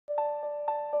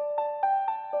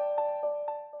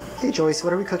Hey Joyce,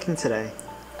 what are we cooking today?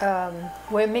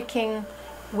 We're making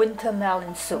winter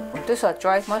melon soup. These are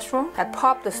dried mushroom. I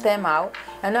pop the stem out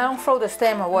and I don't throw the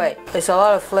stem away. It's a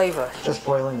lot of flavor. Just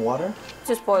boiling water?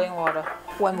 Just boiling water.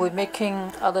 When we're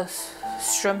making other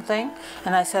shrimp thing,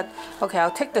 and I said, okay, I'll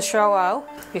take the shell out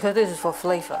because this is for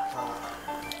flavor.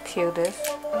 Peel this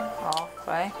off,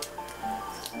 right?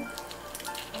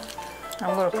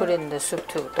 I'm gonna put it in the soup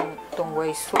too. Don't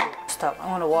waste food stuff. I'm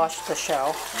gonna wash the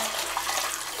shell.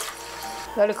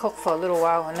 Let it cook for a little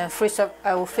while and then freeze up.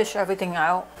 I will fish everything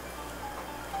out.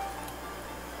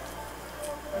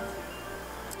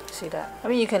 See that? I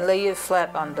mean, you can lay it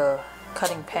flat on the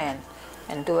cutting pan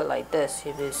and do it like this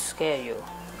if it scares you.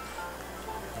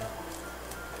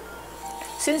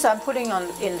 Since I'm putting on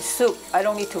in soup, I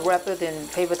don't need to wrap it in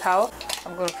paper towel.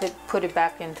 I'm going to put it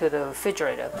back into the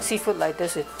refrigerator. Seafood like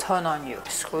this, it turn on you.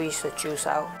 Squeeze the juice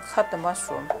out. Cut the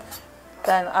mushroom.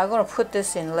 Then I'm going to put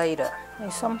this in later.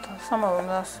 Some of them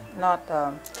are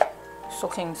not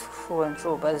soaking through and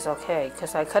through, but it's okay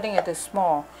because I'm cutting it this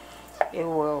small. It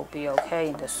will be okay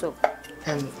in the soup.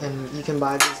 And you can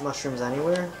buy these mushrooms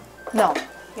anywhere? No,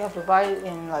 you have to buy it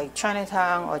in like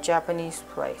Chinatown or Japanese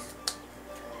place.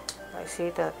 I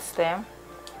see that stem.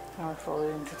 I'm going to throw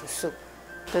it into the soup.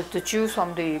 The juice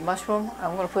from the mushroom,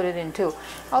 I'm going to put it in too.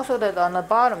 Also that on the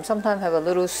bottom sometimes have a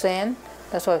little sand.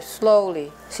 That's why slowly,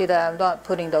 see that I'm not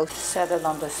putting those, set it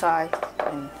on the side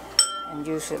and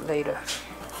use it later.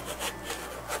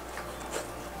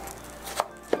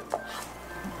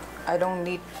 I don't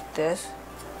need this.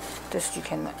 This you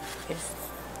can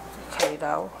cut it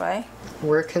out, right?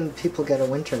 Where can people get a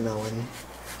winter melon?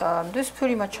 This is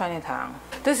pretty much Chinatown.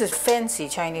 This is fancy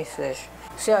Chinese fish.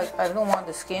 See, I don't want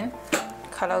the skin.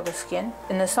 Cut out the skin.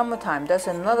 In the summertime, there's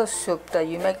another soup that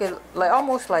you make it like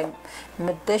almost like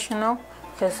medicinal.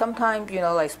 Because sometimes, you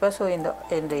know, like especially in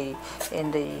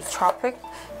the tropic,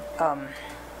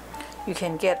 you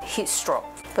can get heat stroke.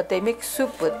 But they make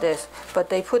soup with this, but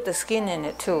they put the skin in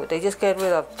it too. They just get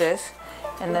rid of this,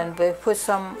 and then they put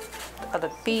some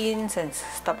other beans and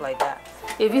stuff like that.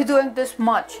 If you're doing this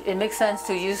much, it makes sense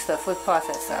to use the food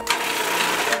processor.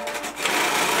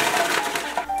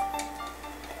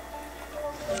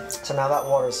 So now that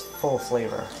water is full of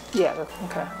flavor. Yeah,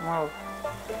 okay. Wow.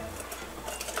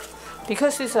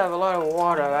 Because these have a lot of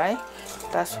water, right?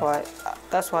 That's why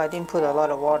I didn't put a lot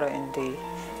of water in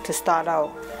to start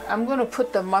out. I'm gonna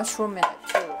put the mushroom in it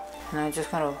too, and I'm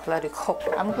just gonna let it cook.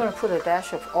 I'm gonna put a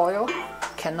dash of oil,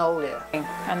 canola, and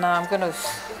then I'm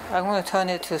gonna turn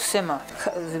it to simmer.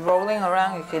 Rolling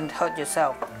around, you can hurt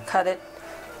yourself. Cut it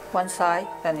one side,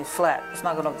 then it's flat. It's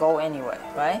not gonna go anywhere,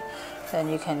 right? Then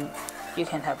you can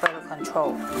have better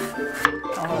control.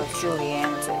 I'm gonna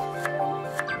julienne it.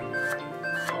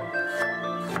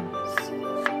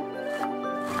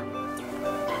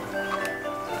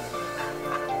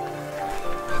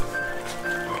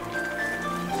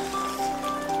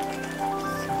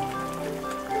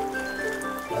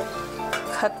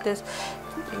 Cut this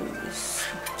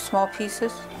small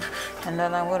pieces, and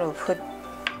then I'm going to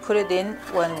put it in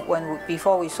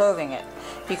before we're serving it,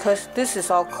 because this is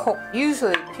all cooked.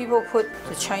 Usually people put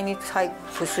the Chinese type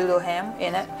prosciutto ham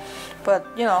in it, but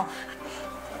you know,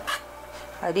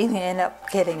 I didn't end up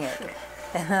getting it,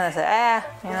 and then I said,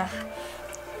 you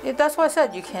know, that's why I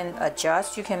said you can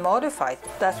adjust, you can modify.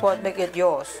 That's what make it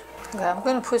yours. Okay, I'm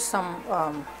going to put some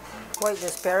white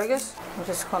asparagus. I'm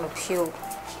just going to peel.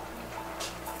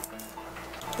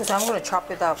 Because I'm going to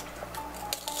chop it up.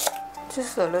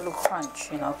 Just a little crunch,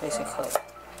 you know, basically.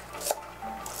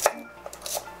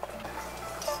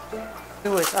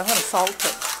 Anyways, I'm going to salt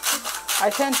it. I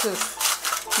tend to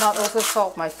not over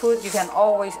salt my food. You can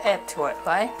always add to it,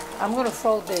 right? I'm going to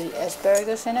throw the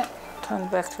asparagus in it. Turn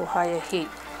back to higher heat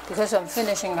because I'm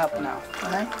finishing up now,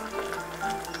 right?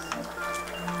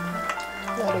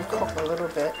 Let it cook a little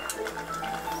bit.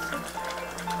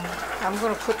 I'm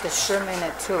going to put the shrimp in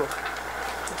it too.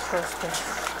 Because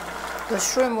the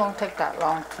shrimp won't take that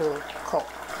long to cook.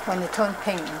 When it turns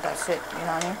pink, that's it, you know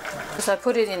what I mean? Because I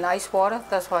put it in ice water,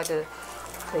 that's why the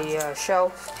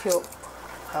shells still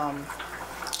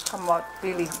come out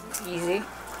really easy.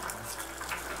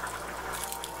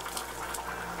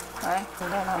 Right?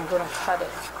 And then I'm going to cut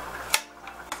it.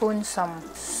 Put some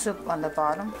soup on the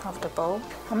bottom of the bowl.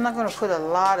 I'm not going to put a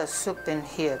lot of soup in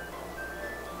here.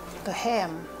 The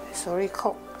ham is already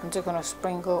cooked. I'm just going to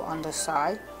sprinkle on the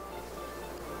side.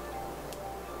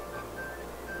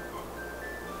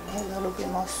 A little bit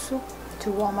more soup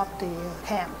to warm up the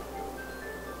ham.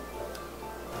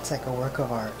 It's like a work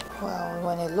of art. Well,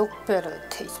 when it looks better,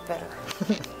 it tastes better.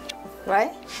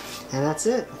 Right? And that's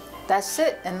it. That's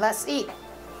it, and let's eat.